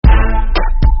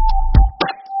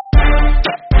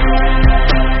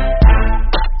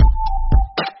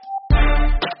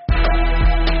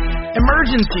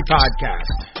emergency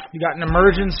podcast. We got an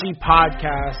emergency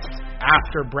podcast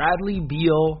after Bradley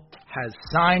Beal has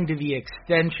signed the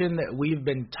extension that we've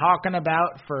been talking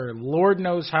about for Lord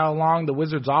knows how long. The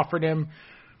Wizards offered him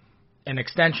an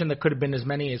extension that could have been as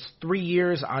many as 3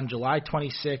 years on July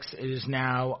 26th. It is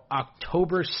now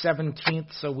October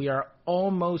 17th, so we are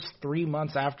almost 3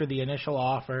 months after the initial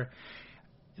offer.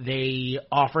 They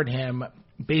offered him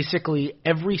basically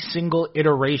every single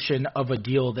iteration of a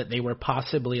deal that they were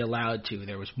possibly allowed to.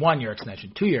 There was 1 year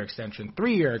extension, 2 year extension,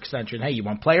 3 year extension. Hey, you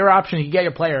want player option? You get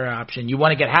your player option. You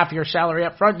want to get half your salary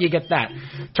up front? You get that.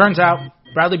 Turns out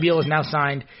Bradley Beal is now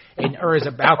signed or is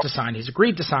about to sign. He's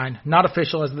agreed to sign. Not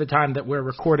official as of the time that we're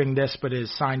recording this, but has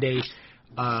signed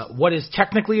what is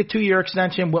technically a 2 year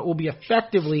extension, what will be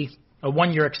effectively a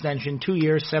 1 year extension, 2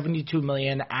 years, $72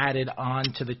 million added on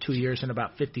to the 2 years and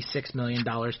about $56 million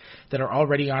that are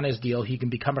already on his deal. He can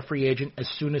become a free agent as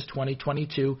soon as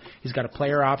 2022. He's got a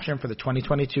player option for the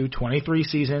 2022-23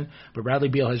 season, but Bradley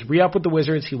Beal has re-upped with the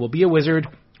Wizards. He will be a Wizard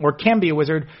or can be a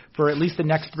Wizard for at least the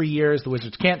next 3 years. The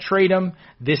Wizards can't trade him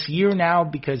this year now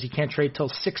because he can't trade till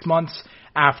 6 months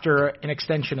after an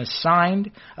extension is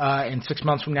signed, and 6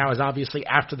 months from now is obviously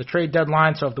after the trade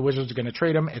deadline. So if the Wizards are going to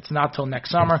trade him, it's not till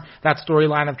next summer. That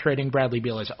storyline of trading Bradley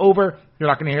Beal is over. You're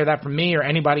not going to hear that from me or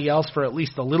anybody else for at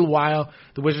least a little while.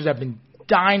 The Wizards have been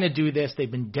dying to do this. They've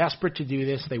been desperate to do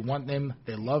this. They want them.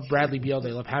 They love Bradley Beal.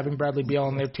 They love having Bradley Beal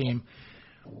on their team.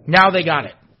 Now they got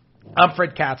it. I'm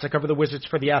Fred Katz. I cover the Wizards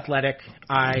for The Athletic.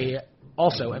 I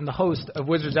also am the host of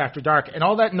Wizards After Dark. And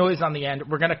all that noise on the end,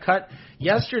 we're going to cut.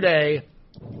 Yesterday,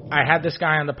 I had this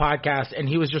guy on the podcast, and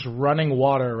he was just running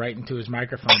water right into his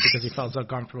microphone because he felt so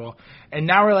comfortable. And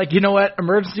now we're like, you know what?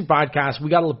 Emergency podcast.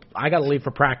 I got to leave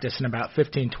for practice in about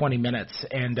 15, 20 minutes.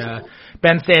 And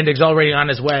Ben Standig's already on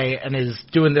his way and is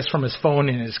doing this from his phone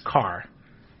in his car.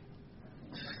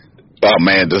 Oh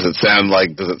man, does it sound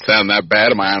that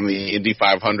bad? Am I on the Indy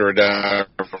 500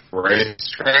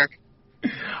 racetrack?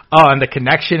 Oh, and the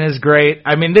connection is great.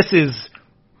 I mean, this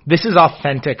is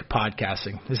authentic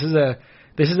podcasting. This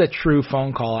is a true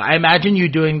phone call. I imagine you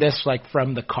doing this like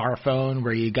from the car phone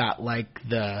where you got like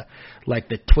the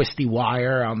twisty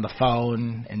wire on the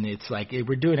phone, and it's like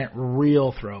we're doing it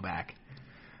real throwback.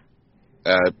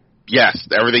 Yes,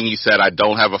 everything you said. I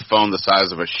don't have a phone the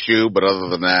size of a shoe, but other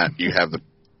than that, you have the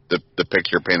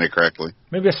picture painted correctly.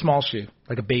 Maybe a small shoe,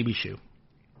 like a baby shoe.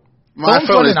 My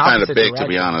phone is kind of big, to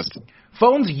be honest.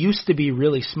 Phones used to be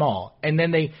really small, and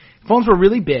then phones were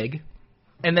really big,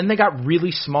 and then they got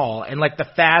really small, and like the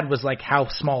fad was like, how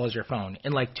small is your phone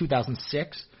in like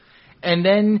 2006, and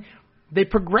then they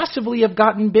progressively have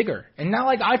gotten bigger, and now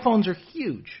like iPhones are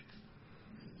huge.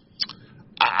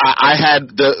 I have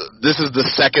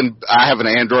an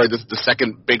Android. This is the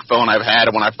second big phone I've had,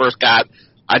 and when I first got,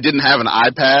 I didn't have an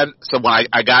iPad, so when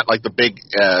I got like the big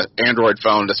Android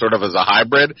phone to sort of as a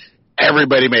hybrid,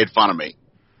 everybody made fun of me.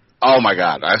 Oh my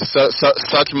God,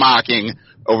 such mocking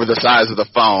over the size of the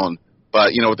phone.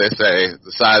 But you know what they say,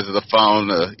 the size of the phone,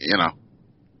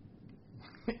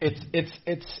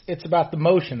 It's about the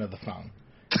motion of the phone.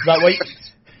 It's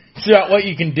about what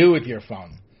you can do with your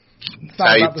phone. It's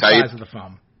not about the size of the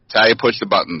phone. It's how you push the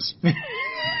buttons.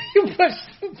 You push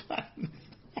the buttons.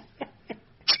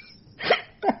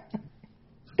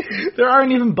 There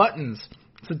aren't even buttons.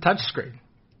 It's a touch screen.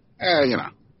 You know.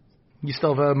 You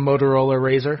still have a Motorola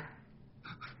Razr?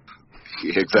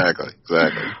 Exactly.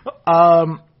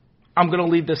 I'm going to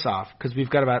lead this off because we've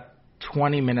got about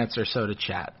 20 minutes or so to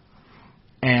chat.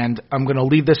 And I'm going to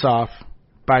lead this off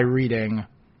by reading.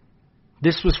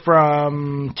 This was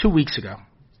from 2 weeks ago.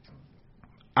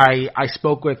 I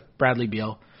spoke with Bradley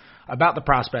Beal about the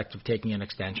prospect of taking an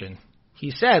extension.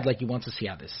 He said, he wants to see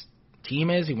how this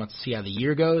team is. He wants to see how the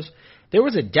year goes. There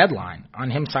was a deadline on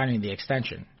him signing the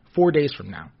extension 4 days from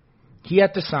now. He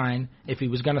had to sign, if he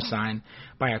was going to sign,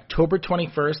 by October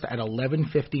 21st at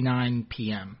 11:59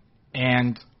 p.m.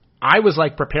 And I was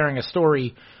preparing a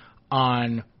story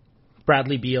on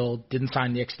Bradley Beal didn't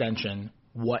sign the extension.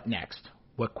 What next?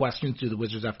 What questions do the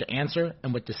Wizards have to answer,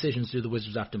 and what decisions do the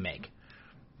Wizards have to make?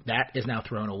 That is now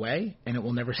thrown away, and it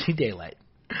will never see daylight.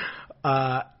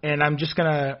 And I'm just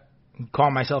going to call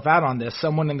myself out on this.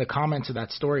 Someone in the comments of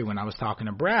that story when I was talking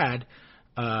to Brad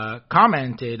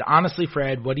commented, honestly,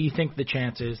 Fred, what do you think the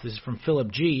chances? This is from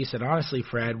Philip G. He said, honestly,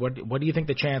 Fred, what do you think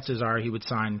the chances are he would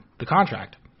sign the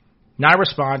contract? And I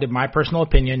responded, my personal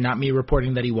opinion, not me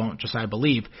reporting that he won't, just I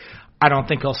believe. I don't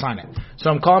think he'll sign it. So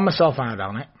I'm calling myself out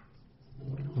on it.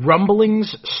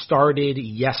 Rumblings started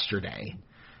yesterday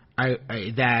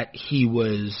that he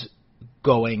was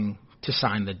going to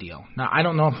sign the deal. Now, I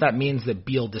don't know if that means that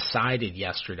Beal decided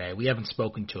yesterday. We haven't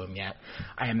spoken to him yet.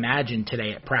 I imagine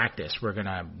today at practice we're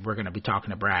gonna be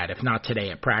talking to Brad. If not today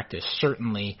at practice,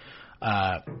 certainly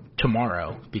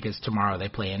tomorrow, because tomorrow they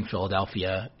play in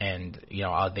Philadelphia, and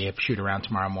they have shoot around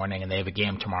tomorrow morning, and they have a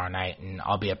game tomorrow night, and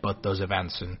I'll be at both those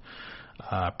events. And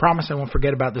promise I won't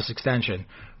forget about this extension.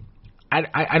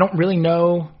 I don't really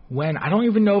know when. I don't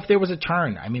even know if there was a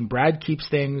turn. I mean, Brad keeps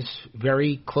things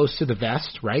very close to the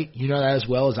vest, right? You know that as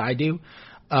well as I do.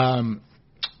 But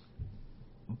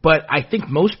I think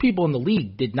most people in the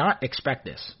league did not expect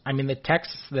this. I mean, the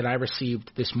texts that I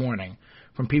received this morning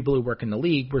from people who work in the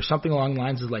league were something along the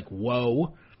lines of like,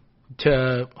 whoa,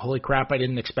 to holy crap, I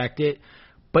didn't expect it.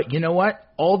 But you know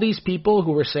what? All these people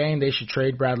who were saying they should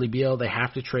trade Bradley Beal, they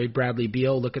have to trade Bradley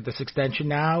Beal, look at this extension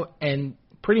now, and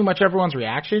pretty much everyone's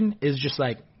reaction is just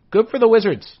like, good for the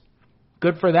Wizards.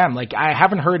 Good for them. Like, I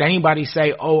haven't heard anybody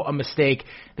say, oh, a mistake.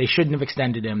 They shouldn't have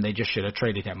extended him. They just should have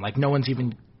traded him. Like, no one's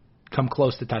even come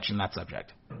close to touching that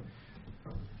subject.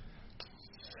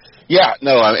 Yeah,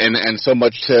 no, and so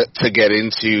much to get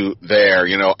into there.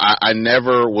 I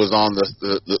never was on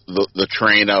the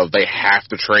train of they have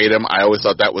to trade him. I always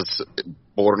thought that was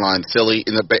borderline silly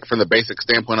from the basic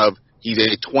standpoint of he's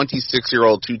a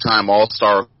 26-year-old two-time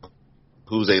All-Star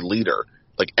who's a leader,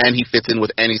 and he fits in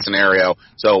with any scenario.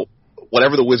 So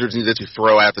whatever the Wizards needed to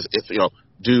throw at this,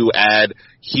 add,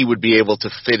 he would be able to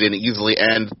fit in easily.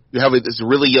 And you have this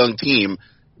really young team.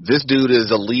 This dude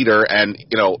is a leader, and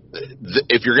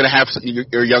if you're going to have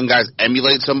your young guys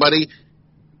emulate somebody,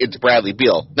 it's Bradley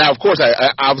Beal. Now, of course,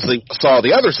 I obviously saw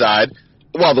the other side.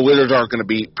 Well, the Wizards aren't going to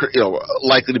be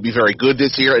likely to be very good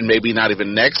this year, and maybe not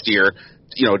even next year.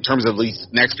 In terms of at least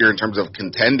next year, in terms of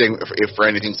contending if for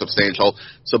anything substantial.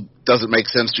 So does it make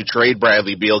sense to trade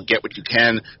Bradley Beal, get what you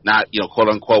can, not, quote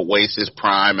unquote, waste his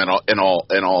prime and all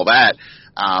that.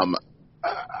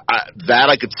 That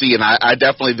I could see. And I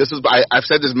definitely, I've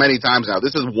said this many times now.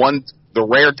 This is the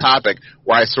rare topic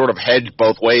where I sort of hedge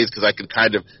both ways because I could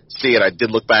kind of see it. I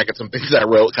did look back at some things I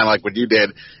wrote, kind of like what you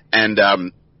did. And,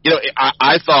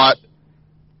 I thought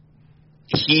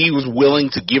he was willing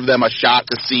to give them a shot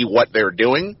to see what they're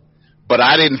doing, but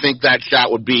I didn't think that shot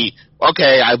would be,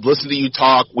 okay, I've listened to you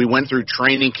talk, we went through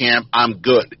training camp, I'm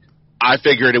good. I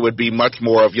figured it would be much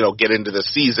more of, get into the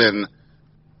season,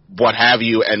 what have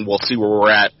you, and we'll see where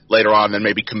we're at later on, and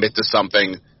maybe commit to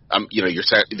something.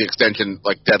 The extension,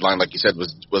 deadline, like you said,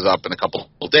 was up in a couple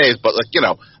of days, but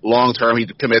long term,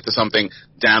 he'd commit to something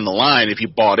down the line if he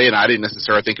bought in. I didn't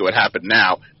necessarily think it would happen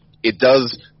now.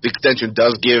 The extension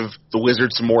does give the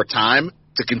Wizards some more time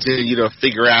to continue to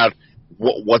figure out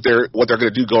what they're going to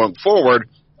do going forward.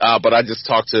 But I just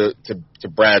talked to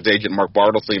Brad's agent, Mark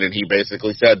Bartelstein, and he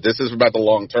basically said this is about the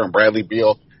long term. Bradley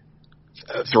Beal,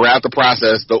 throughout the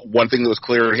process, the one thing that was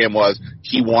clear to him was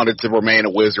he wanted to remain a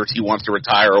Wizard. He wants to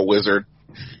retire a Wizard.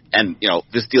 And,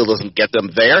 this deal doesn't get them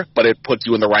there, but it puts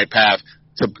you in the right path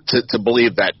to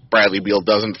believe that Bradley Beal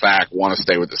does, in fact, want to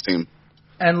stay with this team.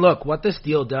 And look, what this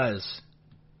deal does,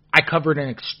 I covered an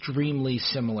extremely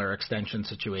similar extension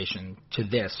situation to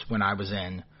this when I was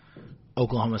in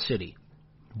Oklahoma City,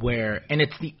 and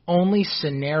it's the only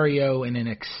scenario in an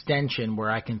extension where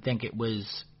I can think it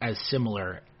was as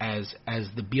similar as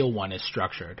the Beal one is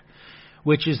structured,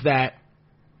 which is that,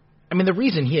 the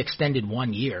reason he extended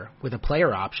 1 year with a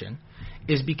player option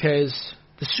is because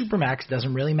the Supermax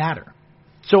doesn't really matter.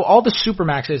 So all the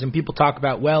Supermaxes, and people talk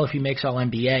about, well, if he makes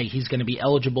All-NBA, he's going to be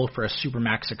eligible for a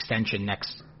Supermax extension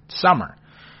next summer.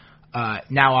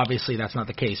 Now, obviously, that's not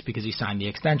the case because he signed the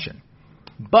extension.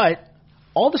 But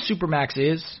all the Supermax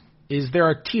is there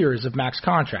are tiers of max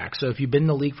contracts. So if you've been in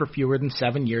the league for fewer than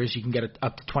 7 years, you can get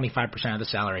up to 25% of the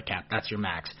salary cap. That's your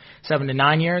max. 7 to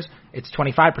 9 years, it's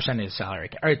 25% of the salary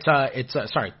cap. Or it's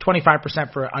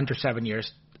 25% for under 7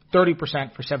 years,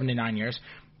 30% for 7 to 9 years.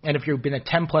 And if you've been a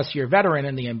 10-plus year veteran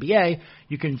in the NBA,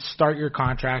 you can start your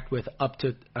contract with up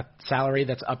to a salary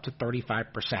that's up to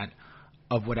 35%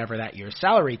 of whatever that year's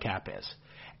salary cap is.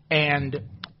 And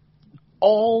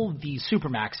all the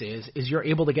Supermax is you're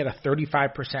able to get a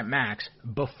 35% max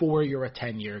before you're a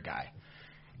 10-year guy.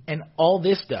 And all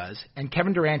this does, and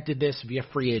Kevin Durant did this via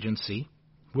free agency,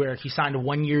 where he signed a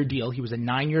 1-year deal. He was a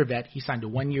 9-year vet. He signed a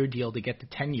 1-year deal to get to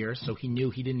 10 years, so he knew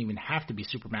he didn't even have to be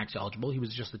Supermax eligible. He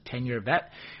was just a 10-year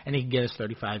vet, and he could get his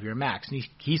 35-year max. And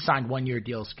he signed 1-year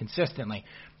deals consistently.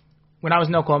 When I was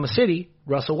in Oklahoma City,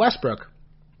 Russell Westbrook,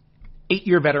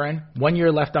 8-year veteran, 1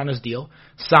 year left on his deal,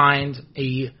 signed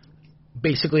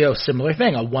basically a similar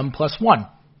thing, a 1+1.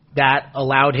 that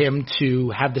allowed him to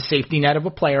have the safety net of a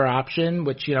player option,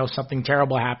 which, something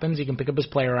terrible happens, he can pick up his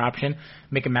player option,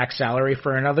 make a max salary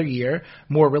for another year.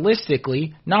 More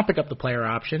realistically, not pick up the player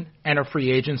option, enter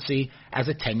free agency as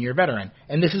a 10-year veteran.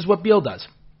 And this is what Beal does.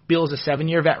 Beal is a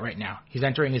 7-year vet right now. He's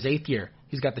entering his 8th year.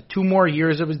 He's got the 2 more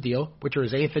years of his deal, which are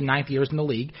his 8th and 9th years in the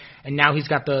league, and now he's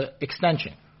got the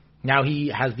extension. Now he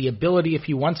has the ability, if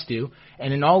he wants to,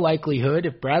 and in all likelihood,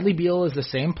 if Bradley Beal is the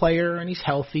same player and he's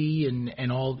healthy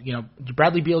and all,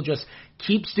 Bradley Beal just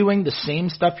keeps doing the same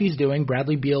stuff he's doing,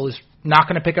 Bradley Beal is not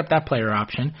going to pick up that player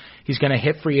option. He's going to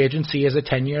hit free agency as a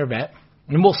 10-year vet,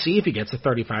 and we'll see if he gets a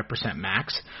 35%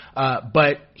 max.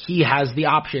 But he has the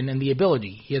option and the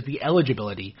ability, he has the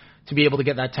eligibility to be able to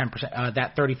get that 10%,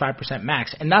 that 35%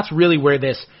 max, and that's really where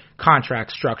this contract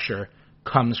structure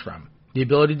comes from. The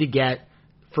ability to get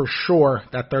for sure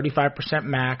that 35%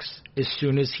 max as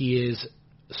soon as he is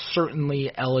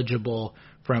certainly eligible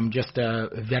from just a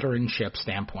veteranship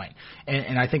standpoint.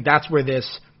 And I think that's where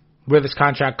this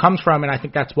contract comes from, and I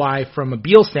think that's why from a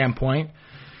Beal standpoint,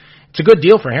 it's a good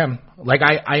deal for him. Like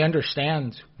I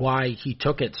understand why he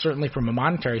took it. Certainly from a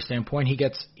monetary standpoint, he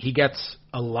gets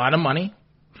a lot of money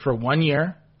for 1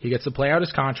 year. He gets to play out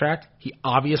his contract. He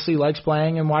obviously likes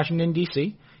playing in Washington,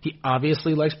 D.C. He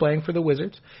obviously likes playing for the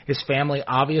Wizards. His family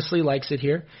obviously likes it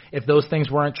here. If those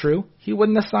things weren't true, he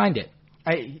wouldn't have signed it.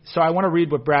 So I want to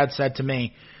read what Brad said to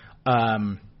me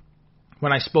when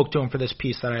I spoke to him for this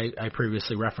piece that I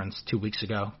previously referenced 2 weeks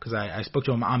ago, because I spoke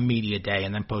to him on media day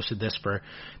and then posted this for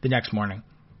the next morning.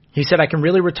 He said, I can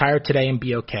really retire today and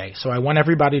be okay. So I want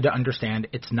everybody to understand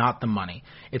it's not the money.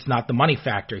 It's not the money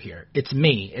factor here. It's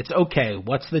me. It's okay.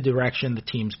 What's the direction the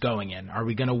team's going in? Are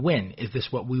we going to win? Is this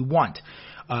what we want?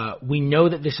 We know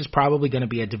that this is probably going to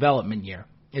be a development year.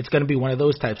 It's going to be one of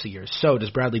those types of years. So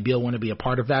does Bradley Beal want to be a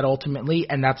part of that ultimately?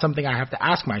 And that's something I have to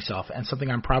ask myself and something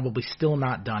I'm probably still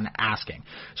not done asking.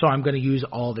 So I'm going to use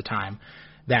all the time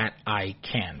that I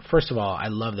can. First of all, I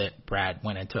love that Brad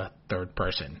went into third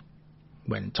person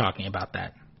when talking about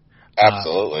that.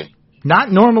 Absolutely.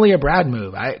 Not normally a Brad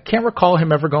move. I can't recall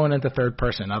him ever going into third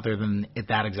person other than at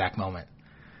that exact moment.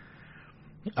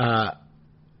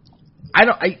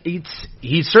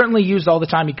 He certainly used all the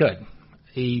time he could.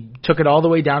 He took it all the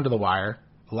way down to the wire.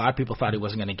 A lot of people thought he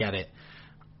wasn't going to get it.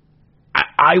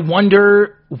 I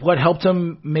wonder what helped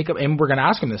him make up, and we're going to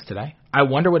ask him this today. I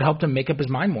wonder what helped him make up his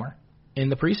mind more in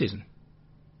the preseason.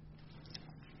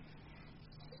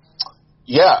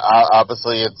 Yeah,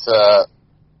 obviously it's an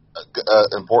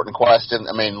important question.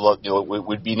 I mean, look,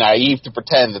 we'd be naive to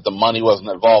pretend that the money wasn't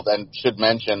involved, and should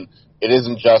mention it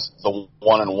isn't just the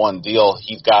one-on-one deal.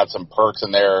 He's got some perks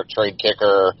in there, trade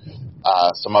kicker,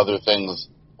 some other things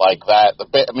like that.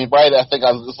 I mean, right, I think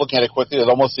I was just looking at it quickly. It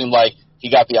almost seemed like he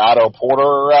got the Otto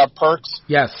Porter perks.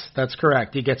 Yes, that's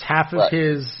correct. He gets half of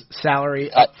his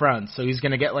salary up front, so he's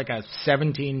going to get like a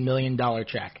 $17 million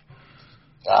check.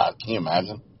 God, can you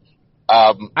imagine?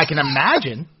 I can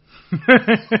imagine.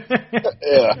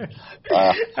 Yeah.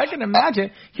 I can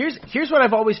imagine. Here's what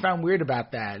I've always found weird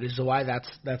about that is why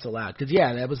that's allowed. Because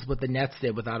that was what the Nets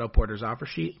did with Otto Porter's offer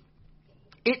sheet.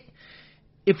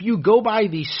 If you go by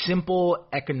the simple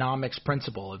economics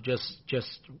principle of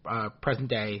just present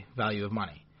day value of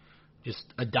money, just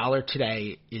 $1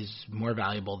 today is more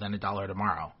valuable than $1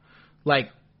 tomorrow. Like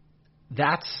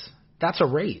that's a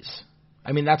raise.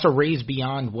 I mean, that's a raise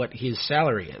beyond what his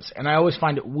salary is. And I always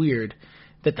find it weird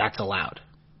that that's allowed.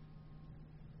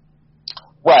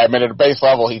 Right. I mean, at a base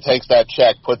level, he takes that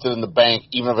check, puts it in the bank,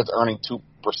 even if it's earning 2%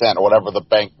 or whatever the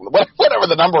bank, whatever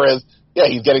the number is. Yeah,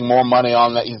 he's getting more money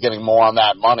on that. He's getting more on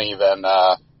that money than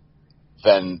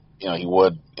he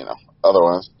would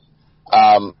otherwise.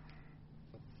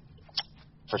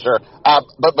 For sure.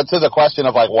 But to the question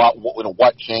of like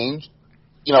what changed.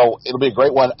 It'll be a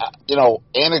great one.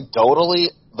 Anecdotally,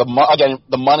 the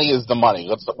money is the money.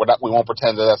 We won't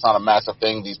pretend that that's not a massive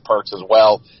thing. These perks as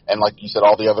well, and like you said,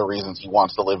 all the other reasons he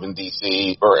wants to live in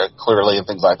D.C. or clearly and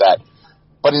things like that.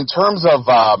 But in terms of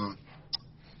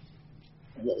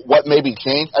what maybe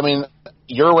changed, I mean,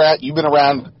 you've been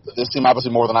around this team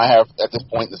obviously more than I have at this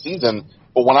point in the season.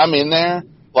 But when I'm in there,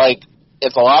 like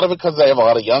it's a lot of it because they have a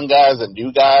lot of young guys and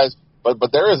new guys. But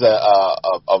there is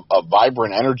a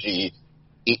vibrant energy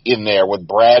in there with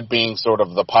Brad being sort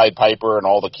of the Pied Piper and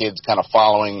all the kids kind of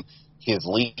following his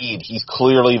lead. He's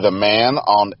clearly the man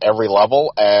on every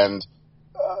level, and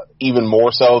even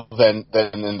more so than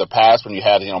in the past when you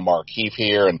had Mark Keefe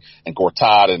here and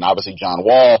Gortat and obviously John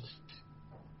Wall.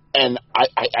 And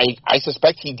I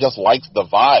suspect he just likes the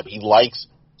vibe. He likes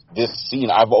this scene.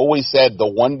 I've always said the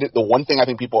one thing I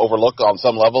think people overlook on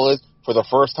some level is for the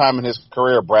first time in his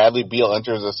career, Bradley Beal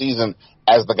enters the season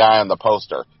as the guy on the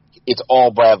poster. it's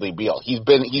all Bradley Beal.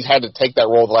 He's had to take that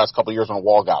role the last couple of years when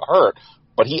Wall got hurt,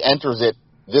 but he enters it.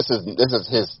 This is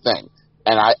his thing,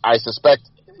 and I suspect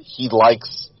he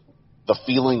likes the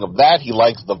feeling of that. He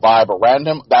likes the vibe around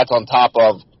him. That's on top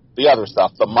of the other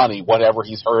stuff, the money, whatever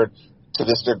he's heard to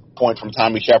this point from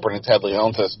Tommy Shepard and Ted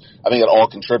Leonsis. I think it all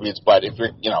contributes. But if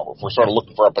we're sort of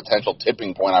looking for a potential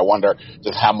tipping point, I wonder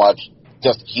just how much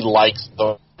just he likes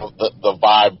the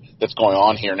vibe that's going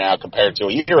on here now compared to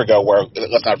a year ago, where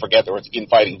let's not forget there was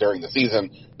infighting during the season,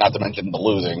 not to mention the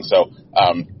losing. So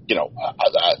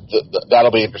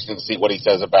that'll be interesting to see what he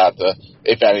says about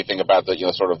if anything, about the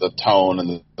sort of the tone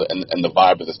and the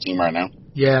vibe of this team right now.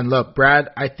 Yeah, and look, Brad,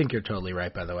 I think you're totally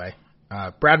right. By the way,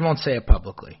 Brad won't say it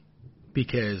publicly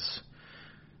because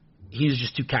he's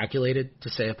just too calculated to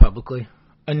say it publicly.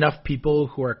 Enough people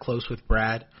who are close with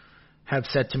Brad have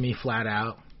said to me flat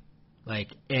out,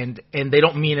 and they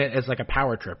don't mean it as like a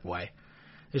power trip way.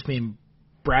 They just mean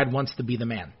Brad wants to be the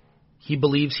man. He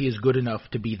believes he is good enough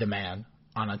to be the man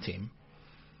on a team.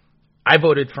 I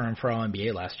voted for him for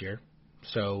All-NBA last year,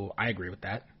 so I agree with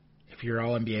that. If you're an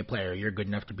All-NBA player, you're good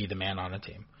enough to be the man on a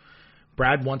team.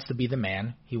 Brad wants to be the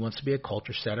man. He wants to be a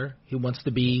culture setter. He wants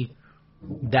to be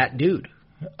that dude.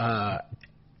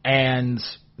 And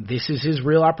this is his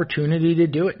real opportunity to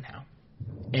do it now.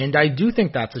 And I do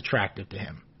think that's attractive to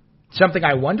him. Something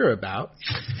I wonder about,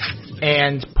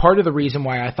 and part of the reason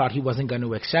why I thought he wasn't going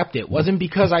to accept it wasn't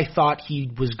because I thought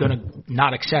he was going to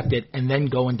not accept it and then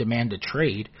go and demand a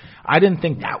trade. I didn't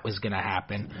think that was going to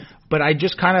happen. But I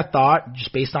just kind of thought,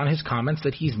 just based on his comments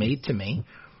that he's made to me,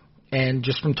 and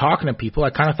just from talking to people, I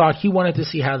kind of thought he wanted to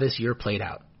see how this year played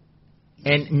out.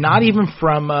 And not even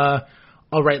from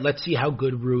all right, let's see how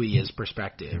good Rui is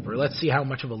perspective, or let's see how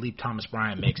much of a leap Thomas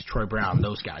Bryant makes, Troy Brown,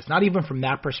 those guys. Not even from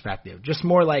that perspective. Just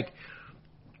more like,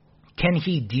 can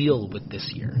he deal with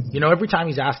this year? Every time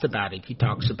he's asked about it, he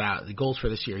talks about the goals for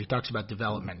this year. He talks about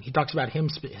development. He talks about him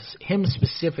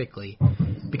specifically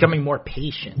becoming more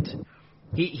patient.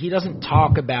 He doesn't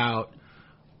talk about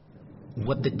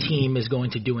what the team is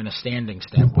going to do in a standing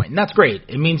standpoint. And that's great.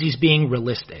 It means he's being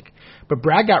realistic. But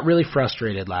Brad got really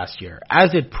frustrated last year,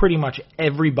 as did pretty much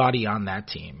everybody on that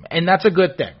team. And that's a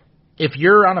good thing. If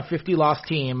you're on a 50-loss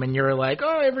team and you're like,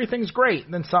 oh, everything's great,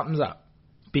 then something's up.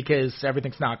 Because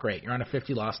everything's not great. You're on a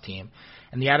 50-loss team.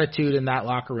 And the attitude in that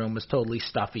locker room was totally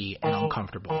stuffy and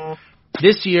uncomfortable.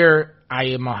 This year, I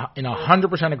am in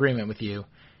 100% agreement with you.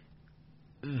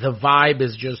 The vibe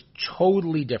is just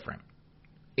totally different.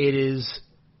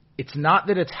 It's not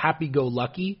that it's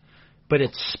happy-go-lucky, but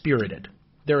it's spirited.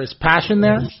 There is passion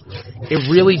there.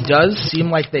 It really does seem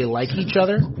like they like each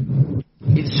other.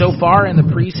 So far in the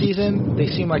preseason, they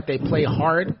seem like they play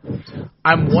hard.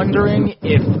 I'm wondering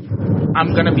if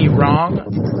I'm going to be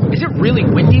wrong. Is it really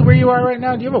windy where you are right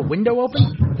now? Do you have a window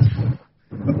open?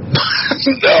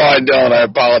 No, I don't. I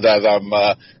apologize.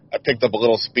 I picked up a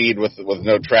little speed with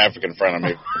no traffic in front of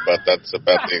me, but that's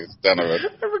about the extent of it.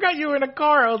 I forgot you were in a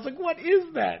car. I was like, what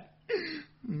is that?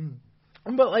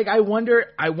 But I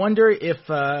wonder if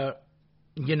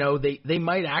they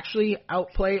might actually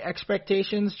outplay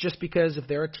expectations, just because if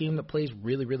they're a team that plays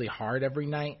really, really hard every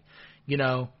night,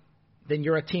 then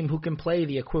you're a team who can play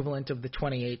the equivalent of the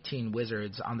 2018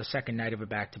 Wizards on the second night of a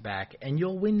back-to-back, and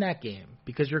you'll win that game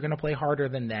because you're going to play harder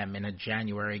than them in a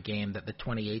January game that the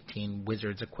 2018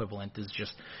 Wizards equivalent is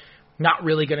just not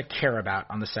really going to care about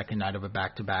on the second night of a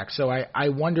back-to-back. So I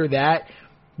wonder that.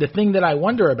 The thing that I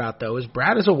wonder about, though, is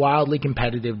Brad is a wildly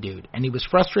competitive dude, and he was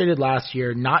frustrated last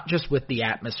year, not just with the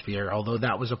atmosphere, although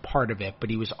that was a part of it, but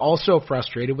he was also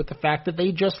frustrated with the fact that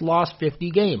they just lost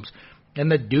 50 games. And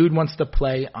the dude wants to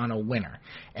play on a winner.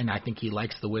 And I think he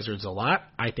likes the Wizards a lot.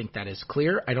 I think that is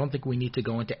clear. I don't think we need to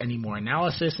go into any more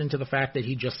analysis into the fact that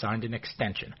he just signed an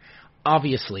extension.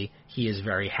 Obviously, he is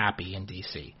very happy in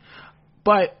D.C.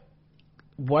 But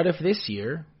what if this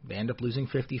year they end up losing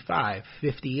 55,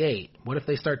 58? What if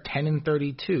they start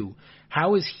 10-32?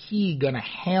 How is he going to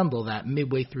handle that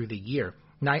midway through the year?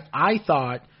 Now, I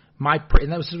thought,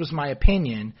 and this was my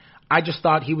opinion, I just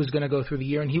thought he was going to go through the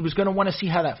year and he was going to want to see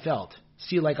how that felt,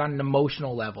 see on an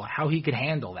emotional level how he could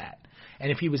handle that,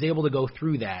 and if he was able to go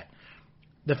through that.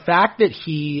 The fact that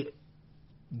he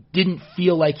didn't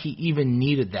feel like he even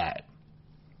needed that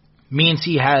means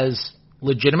he has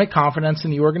legitimate confidence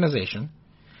in the organization,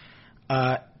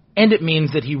 and it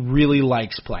means that he really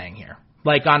likes playing here,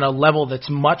 on a level that's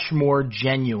much more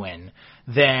genuine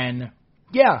than,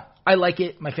 yeah, I like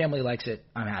it, my family likes it,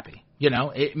 I'm happy.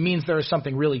 It means there is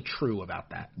something really true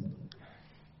about that.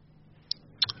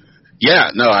 Yeah,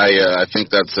 no, I think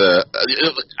that's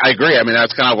I agree. I mean,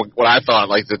 that's kind of what I thought,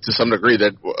 to some degree,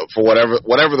 that for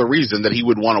whatever the reason, that he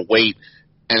would want to wait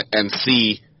and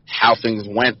see how things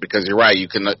went, because you're right. You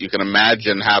can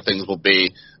imagine how things will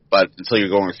be, but until you're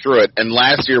going through it. And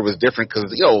last year was different because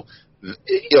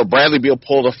Bradley Beal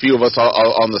pulled a few of us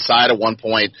on the side at one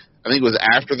point. I think it was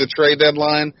after the trade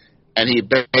deadline, and he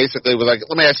basically was like,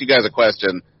 "Let me ask you guys a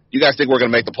question. You guys think we're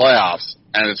going to make the playoffs?"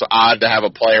 And it's odd to have a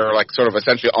player like sort of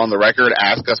essentially on the record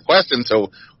ask us questions.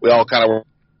 So we all kind of were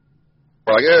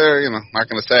like, not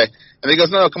going to say. And he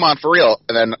goes, "No, come on, for real."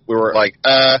 And then we were like,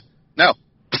 no.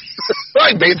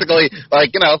 Like, basically,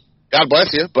 like, God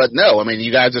bless you, but no. I mean,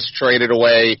 you guys just traded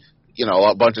away,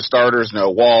 a bunch of starters,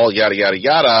 no Wall, yada, yada,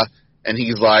 yada. And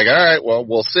he's like, all right, well,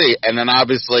 we'll see. And then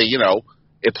obviously,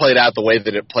 it played out the way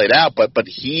that it played out, but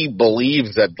he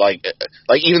believes that, like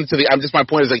even to my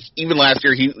point is, like, even last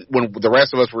year, when the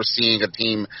rest of us were seeing a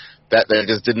team that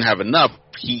just didn't have enough,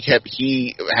 he had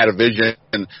a vision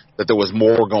that there was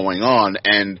more going on,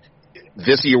 and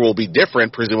this year will be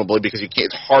different, presumably, because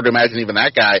it's hard to imagine even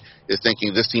that guy is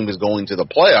thinking this team is going to the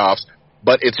playoffs,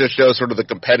 but it just shows sort of the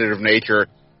competitive nature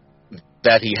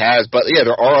that he has. But yeah,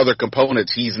 there are other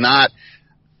components. He's not,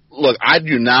 look, I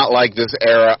do not like this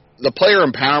era. The player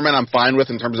empowerment I'm fine with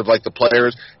in terms of, like, the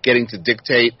players getting to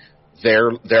dictate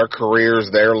their careers,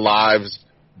 their lives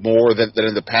more than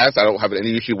in the past. I don't have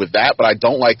any issue with that, but I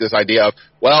don't like this idea of,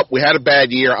 well, we had a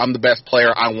bad year, I'm the best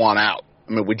player, I want out.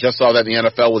 I mean, we just saw that in the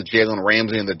NFL with Jalen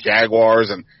Ramsey and the Jaguars,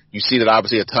 and you see that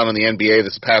obviously a ton in the NBA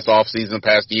this past offseason,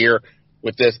 past year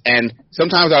with this. And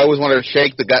sometimes I always want to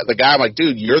shake the guy. I'm like,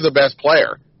 dude, you're the best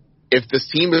player. If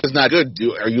this team is not good,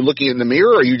 are you looking in the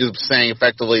mirror, or are you just saying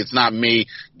effectively, it's not me,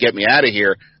 get me out of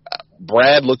here?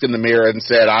 Brad looked in the mirror and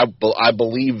said, I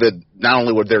believe that not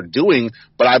only what they're doing,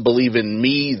 but I believe in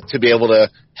me to be able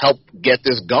to help get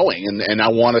this going, and I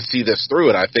want to see this through.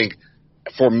 And I think,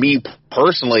 for me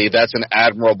personally, that's an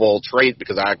admirable trait,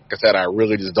 because, like I said, I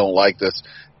really just don't like this,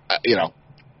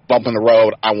 bump in the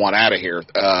road, I want out of here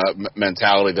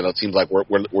mentality that it seems like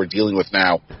we're dealing with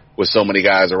now with so many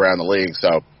guys around the league.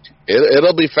 So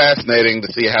it'll be fascinating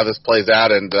to see how this plays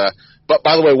out. And but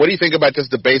by the way, what do you think about just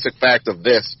the basic fact of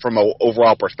this from an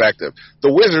overall perspective?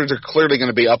 The Wizards are clearly going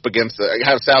to be up against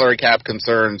have salary cap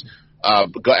concerns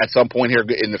at some point here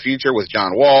in the future with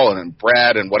John Wall and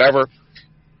Brad and whatever,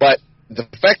 but the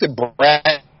fact that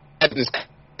Brad is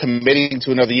committing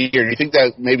to another year, do you think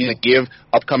that maybe to give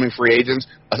upcoming free agents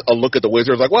a look at the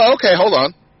Wizards, like, well, okay, hold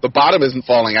on, the bottom isn't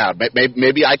falling out.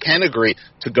 Maybe I can agree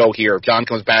to go here. If John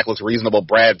comes back, looks reasonable,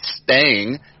 Brad's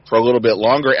staying for a little bit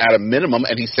longer at a minimum,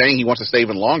 and he's saying he wants to stay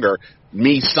even longer.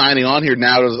 Me signing on here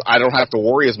now, I don't have to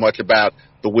worry as much about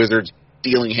the Wizards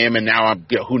dealing him, and now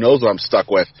who knows what I'm stuck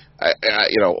with.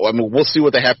 We'll see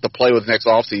what they have to play with next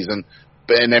offseason.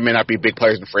 And they may not be big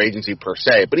players in free agency per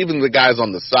se, but even the guys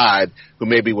on the side who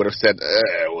maybe would have said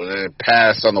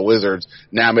pass on the Wizards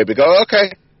now maybe go,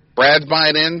 okay, Brad's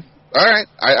buying in. All right,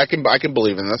 I can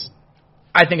believe in this.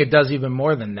 I think it does even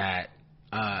more than that.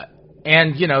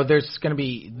 And there's going to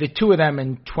be the two of them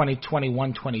in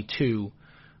 2021-22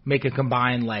 make a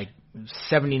combined like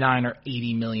 $79 or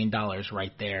 $80 million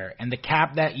right there. And the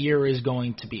cap that year is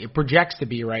going to be, it projects to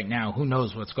be right now, who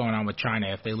knows what's going on with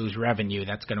China. If they lose revenue,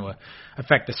 that's going to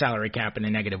affect the salary cap in a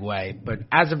negative way. But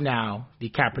as of now, the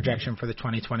cap projection for the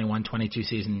 2021-22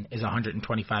 season is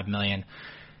 $125 million.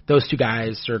 Those two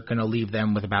guys are going to leave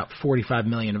them with about $45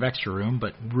 million of extra room,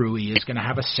 but Rui is going to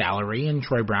have a salary, and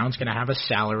Troy Brown's going to have a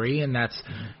salary, and that's,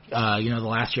 the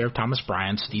last year of Thomas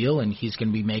Bryant's deal, and he's going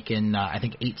to be making, I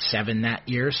think, 8-7 that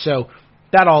year. So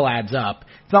that all adds up.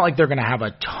 It's not like they're going to have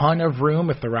a ton of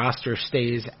room if the roster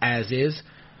stays as is.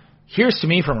 Here's to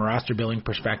me from a roster building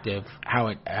perspective how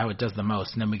it does the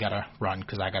most, and then we got to run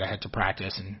because I got to head to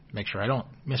practice and make sure I don't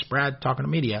miss Brad talking to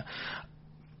media.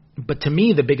 But to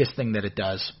me, the biggest thing that it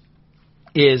does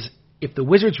is if the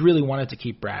Wizards really wanted to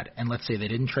keep Brad, and let's say they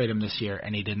didn't trade him this year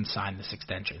and he didn't sign this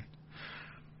extension,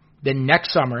 then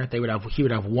next summer he would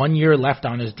have 1 year left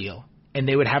on his deal, and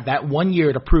they would have that 1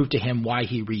 year to prove to him why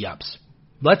he re-ups.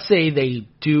 Let's say they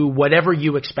do whatever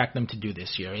you expect them to do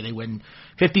this year. They win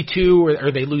 52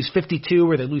 or they lose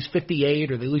 52 or they lose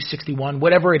 58 or they lose 61,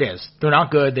 whatever it is. They're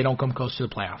not good. They don't come close to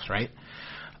the playoffs, right?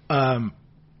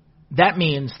 That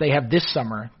means they have this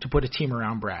summer to put a team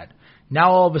around Brad.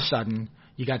 Now all of a sudden,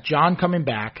 you got John coming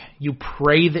back. You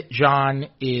pray that John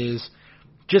is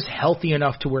just healthy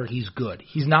enough to where he's good.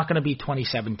 He's not going to be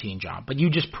 2017 John, but you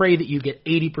just pray that you get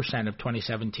 80% of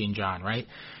 2017 John, right?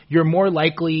 You're more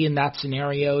likely in that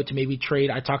scenario to maybe trade,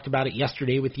 I talked about it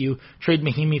yesterday with you, trade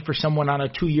Mahimi for someone on a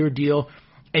 2-year deal,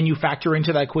 and you factor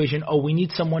into that equation, we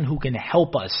need someone who can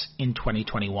help us in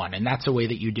 2021, and that's the way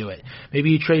that you do it.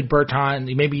 Maybe you trade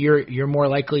Bertan, maybe you're more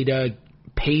likely to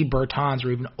underpay Bertans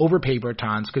or even overpay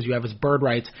Bertans because you have his bird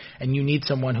rights and you need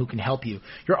someone who can help you.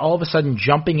 You're all of a sudden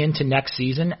jumping into next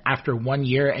season after 1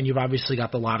 year, and you've obviously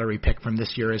got the lottery pick from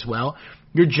this year as well.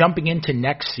 You're jumping into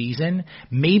next season,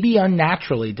 maybe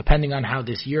unnaturally, depending on how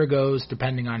this year goes,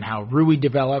 depending on how Rui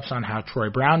develops, on how Troy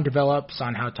Brown develops,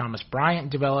 on how Thomas Bryant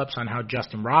develops, on how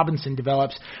Justin Robinson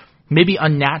develops. Maybe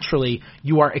unnaturally,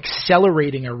 you are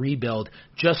accelerating a rebuild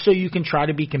just so you can try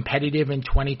to be competitive in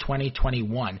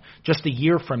 2020-21, just a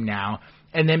year from now,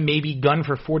 and then maybe gun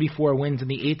for 44 wins in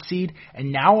the 8th seed.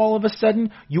 And now all of a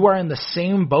sudden, you are in the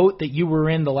same boat that you were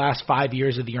in the last 5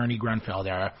 years of the Ernie Grunfeld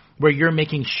era, where you're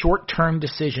making short-term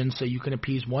decisions so you can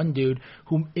appease one dude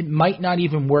who it might not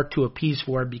even work to appease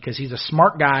for because he's a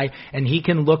smart guy and he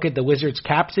can look at the Wizards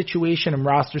cap situation and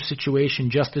roster situation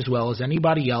just as well as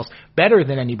anybody else, better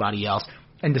than anybody else,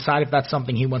 and decide if that's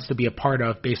something he wants to be a part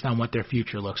of based on what their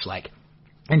future looks like.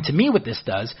 And to me, what this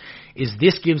does is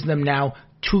this gives them now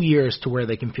 2 years to where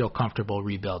they can feel comfortable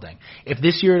rebuilding. If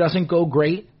this year doesn't go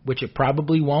great, which it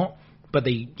probably won't, but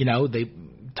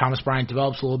Thomas Bryant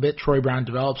develops a little bit, Troy Brown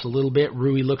develops a little bit,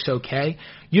 Rui looks okay.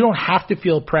 You don't have to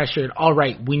feel pressured, all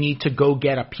right, we need to go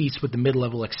get a piece with the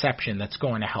mid-level exception that's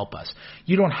going to help us.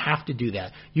 You don't have to do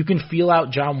that. You can feel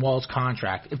out John Wall's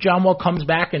contract. If John Wall comes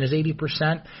back and is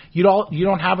 80%, you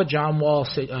don't have a John Wall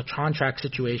contract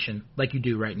situation like you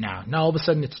do right now. Now all of a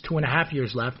sudden it's 2.5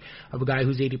 years left of a guy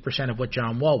who's 80% of what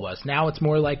John Wall was. Now it's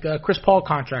more like a Chris Paul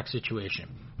contract situation.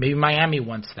 Maybe Miami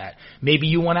wants that. Maybe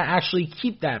you want to actually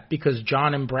keep that because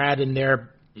John and Brad in their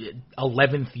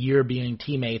 11th year being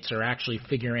teammates are actually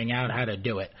figuring out how to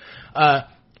do it.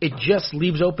 It just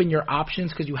leaves open your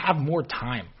options because you have more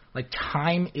time. Like,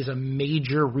 time is a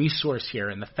major resource here,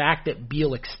 and the fact that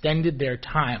Beal extended their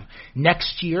time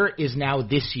next year is now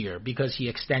this year because he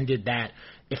extended that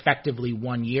effectively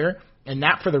 1 year, and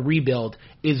that for the rebuild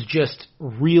is just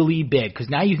really big because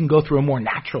now you can go through a more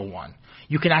natural one.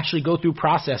 You can actually go through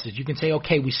processes. You can say,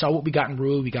 okay, we saw what we got in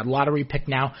Rui. We got a lottery pick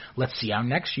now. Let's see how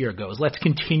next year goes. Let's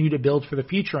continue to build for the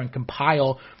future and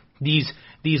compile these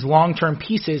long-term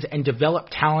pieces and develop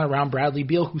talent around Bradley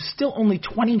Beal, who's still only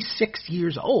 26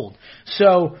 years old.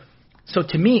 So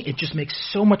to me, it just makes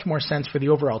so much more sense for the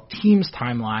overall team's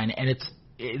timeline, and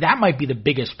that might be the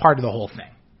biggest part of the whole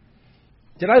thing.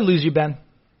 Did I lose you, Ben?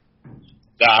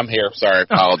 No, I'm here. Sorry,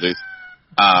 apologies.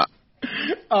 That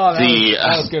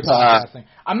was good podcasting.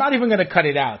 I'm not even going to cut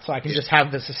it out, so I can just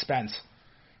have the suspense.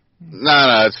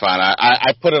 No, it's fine.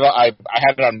 I put it. I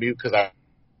had it on mute because I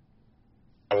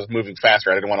was moving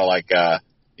faster. I didn't want to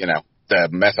to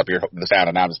mess up the sound,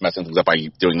 and now I'm just messing things up by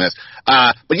doing this.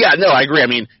 But yeah, no, I agree. I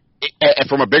mean,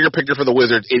 from a bigger picture for the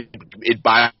Wizards, it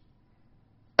buys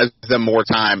them more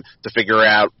time to figure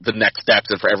out the next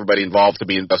steps and for everybody involved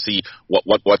to see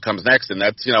what comes next. And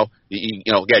that's,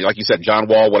 again, like you said, John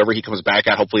Wall, whatever he comes back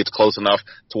at, hopefully it's close enough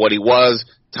to what he was.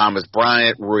 Thomas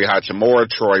Bryant, Rui Hachimura,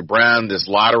 Troy Brown, this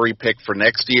lottery pick for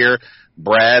next year.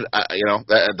 Brad,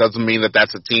 that doesn't mean that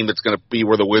that's a team that's going to be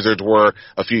where the Wizards were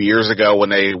a few years ago when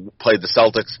they played the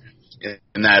Celtics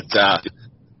in that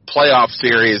playoff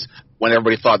series when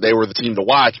everybody thought they were the team to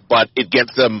watch, but it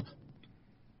gets them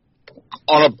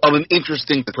on an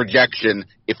interesting projection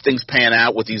if things pan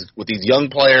out with these young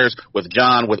players, with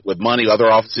John, with money,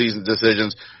 other off-season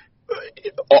decisions.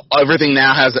 Everything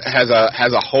now has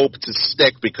a hope to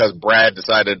stick because Brad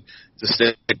decided to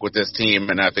stick with this team,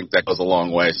 and I think that goes a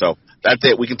long way. So that's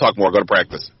it. We can talk more. Go to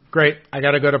practice. Great. I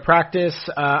got to go to practice.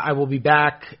 I will be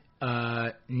back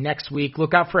next week.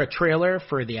 Look out for a trailer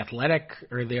for The Athletic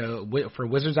or for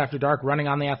Wizards After Dark running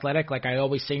on The Athletic. Like I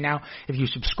always say now, if you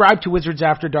subscribe to Wizards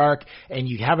After Dark and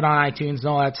you have it on iTunes and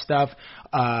all that stuff,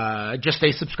 just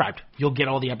stay subscribed. You'll get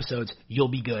all the episodes. You'll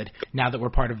be good now that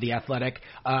we're part of The Athletic.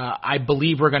 I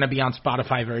believe we're going to be on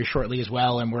Spotify very shortly as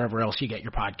well and wherever else you get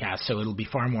your podcasts, so it'll be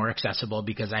far more accessible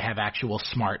because I have actual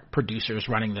smart producers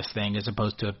running this thing as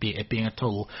opposed to it being a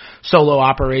total solo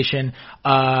operation.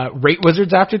 Rate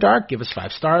Wizards After Dark. Give us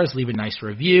 5 stars. Leave a nice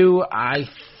review. I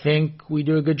think we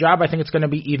do a good job. I think it's going to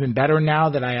be even better now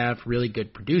that I have really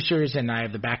good producers and I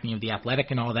have the backing of The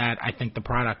Athletic and all that. I think the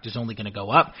product is only going to go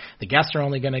up. The guests are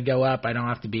only going to go up. I don't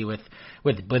have to be with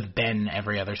Ben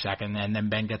every other second, and then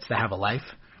Ben gets to have a life.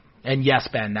 And yes,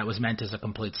 Ben, that was meant as a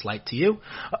complete slight to you.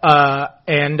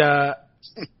 And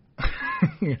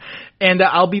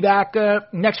I'll be back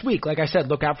next week. Like I said,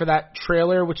 look out for that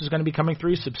trailer, which is going to be coming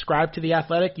through. Subscribe to The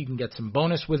Athletic. You can get some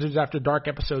bonus Wizards After Dark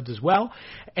episodes as well.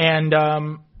 And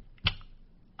I'm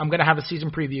going to have a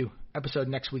season preview episode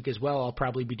next week as well. I'll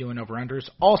probably be doing over-unders.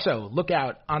 Also, look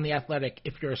out on The Athletic,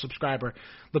 if you're a subscriber,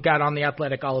 look out on The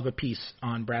Athletic. I'll have a piece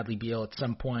on Bradley Beal at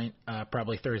some point,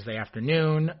 probably Thursday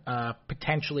afternoon,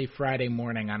 potentially Friday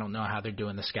morning. I don't know how they're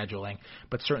doing the scheduling,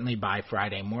 but certainly by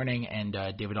Friday morning. And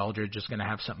David Aldridge is going to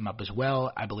have something up as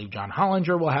well. I believe John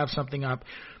Hollinger will have something up.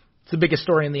 It's the biggest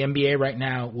story in the NBA right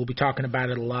now. We'll be talking about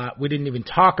it a lot. We didn't even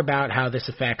talk about how this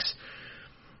affects,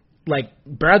 like,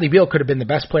 Bradley Beal could have been the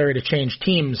best player to change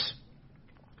teams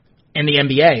in the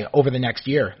NBA over the next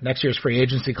year. Next year's free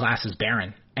agency class is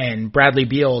barren, and Bradley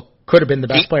Beal could have been the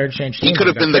best player to change teams. He could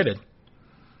have been the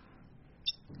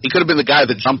guy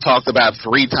that Trump talked about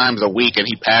 3 times a week, and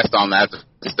he passed on that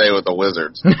to stay with the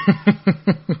Wizards.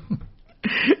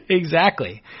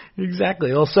 Exactly.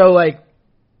 Also, like,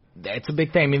 it's a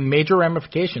big thing. I mean, major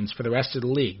ramifications for the rest of the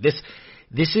league. This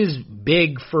is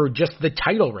big for just the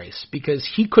title race, because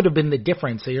he could have been the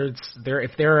difference.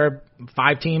 If there are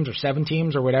 5 teams or 7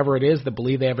 teams or whatever it is that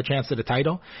believe they have a chance at a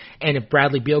title, and if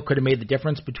Bradley Beal could have made the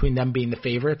difference between them being the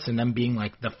favorites and them being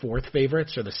like the 4th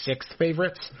favorites or the 6th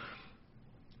favorites,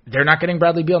 they're not getting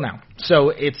Bradley Beal now. So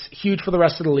it's huge for the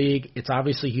rest of the league. It's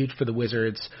obviously huge for the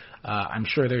Wizards. I'm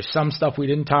sure there's some stuff we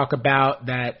didn't talk about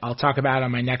that I'll talk about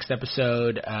on my next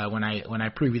episode when I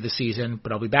preview the season.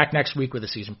 But I'll be back next week with a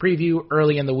season preview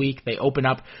early in the week. They open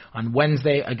up on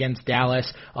Wednesday against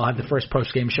Dallas. I'll have the first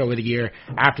post-game show of the year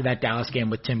after that Dallas game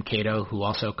with Tim Cato, who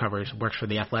also works for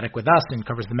The Athletic with us and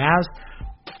covers the Mavs.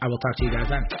 I will talk to you guys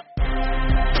then.